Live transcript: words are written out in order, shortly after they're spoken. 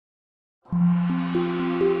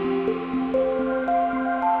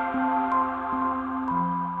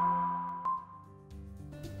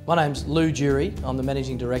My name's Llew. I'm the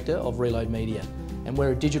Managing Director of Reload Media, and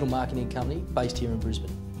we're a digital marketing company based here in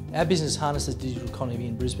Brisbane. Our business harnesses the digital economy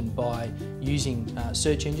in Brisbane by using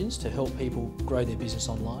search engines to help people grow their business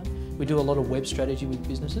online. We do a lot of web strategy with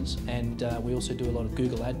businesses, and we also do a lot of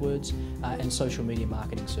Google AdWords and social media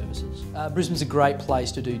marketing services. Brisbane's a great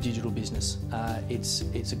place to do digital business.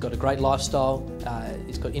 It's got a great lifestyle,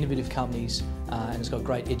 it's got innovative companies, and it's got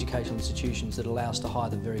great educational institutions that allow us to hire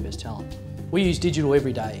the very best talent. We use digital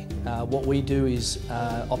every day. What we do is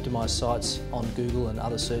optimise sites on Google and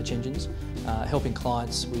other search engines, helping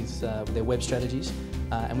clients with their web strategies,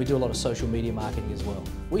 and we do a lot of social media marketing as well.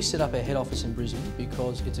 We set up our head office in Brisbane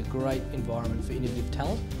because it's a great environment for innovative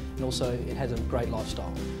talent, and also it has a great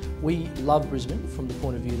lifestyle. We love Brisbane from the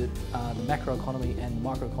point of view that the macroeconomy and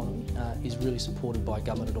microeconomy is really supported by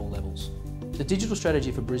government at all levels. The digital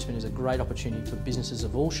strategy for Brisbane is a great opportunity for businesses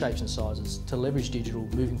of all shapes and sizes to leverage digital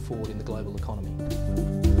moving forward in the global economy.